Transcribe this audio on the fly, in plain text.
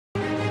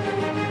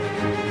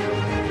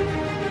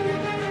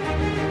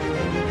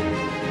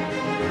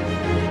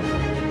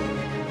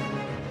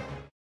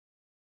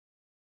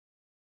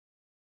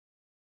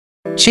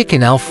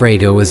Chicken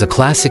Alfredo is a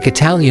classic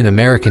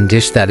Italian-American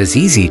dish that is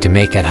easy to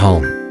make at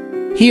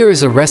home. Here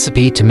is a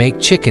recipe to make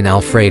chicken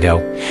Alfredo.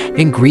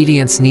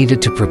 Ingredients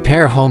needed to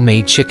prepare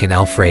homemade chicken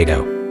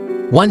Alfredo: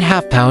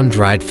 1/2 pound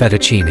dried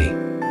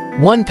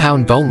fettuccine, 1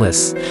 pound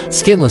boneless,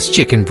 skinless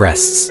chicken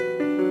breasts,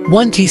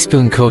 1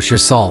 teaspoon kosher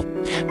salt,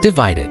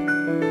 divided,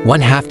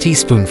 1/2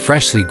 teaspoon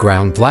freshly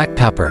ground black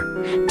pepper,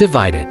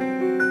 divided,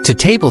 2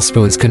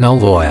 tablespoons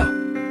canola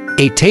oil,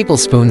 8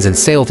 tablespoons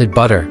unsalted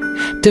butter,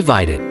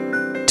 divided,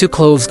 2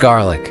 cloves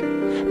garlic,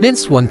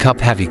 minced 1 cup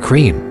heavy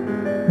cream,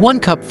 1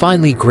 cup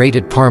finely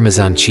grated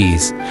Parmesan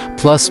cheese,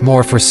 plus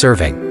more for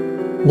serving,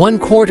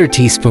 1/4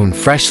 teaspoon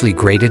freshly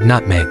grated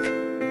nutmeg,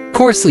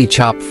 coarsely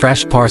chopped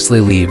fresh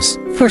parsley leaves,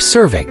 for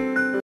serving.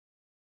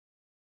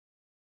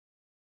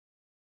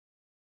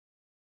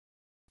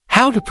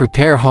 How to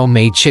prepare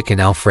homemade chicken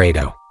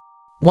Alfredo.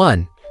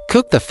 1.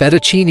 Cook the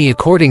fettuccine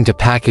according to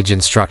package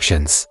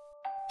instructions.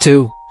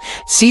 2.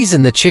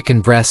 Season the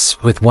chicken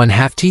breasts with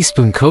 1/2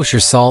 teaspoon kosher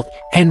salt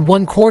and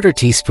 1/4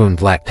 teaspoon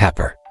black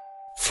pepper.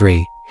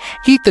 3.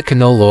 Heat the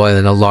canola oil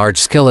in a large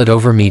skillet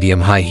over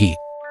medium-high heat.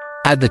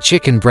 Add the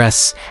chicken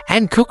breasts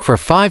and cook for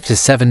 5 to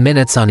 7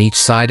 minutes on each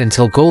side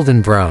until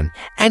golden brown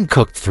and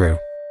cooked through.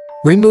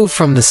 Remove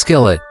from the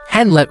skillet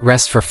and let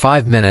rest for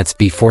 5 minutes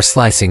before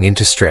slicing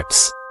into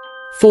strips.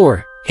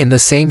 4. In the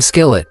same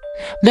skillet,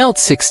 melt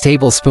 6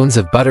 tablespoons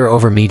of butter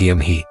over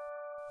medium heat.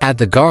 Add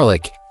the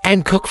garlic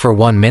and cook for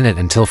 1 minute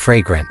until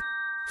fragrant.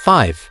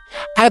 5.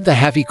 Add the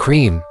heavy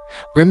cream,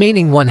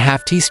 remaining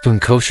 1/2 teaspoon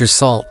kosher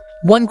salt,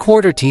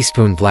 1/4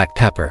 teaspoon black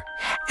pepper,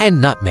 and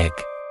nutmeg.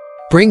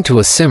 Bring to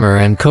a simmer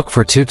and cook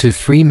for 2 to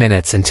 3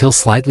 minutes until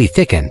slightly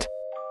thickened.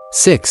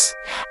 6.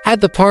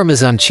 Add the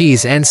Parmesan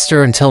cheese and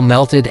stir until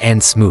melted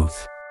and smooth.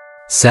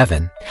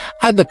 7.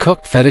 Add the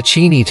cooked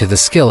fettuccine to the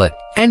skillet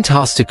and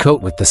toss to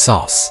coat with the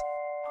sauce.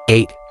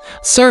 8.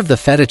 Serve the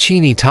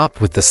fettuccine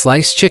topped with the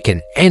sliced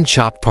chicken and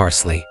chopped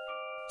parsley.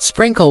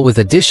 Sprinkle with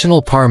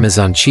additional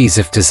Parmesan cheese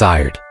if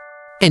desired.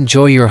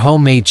 Enjoy your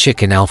homemade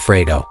chicken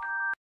Alfredo.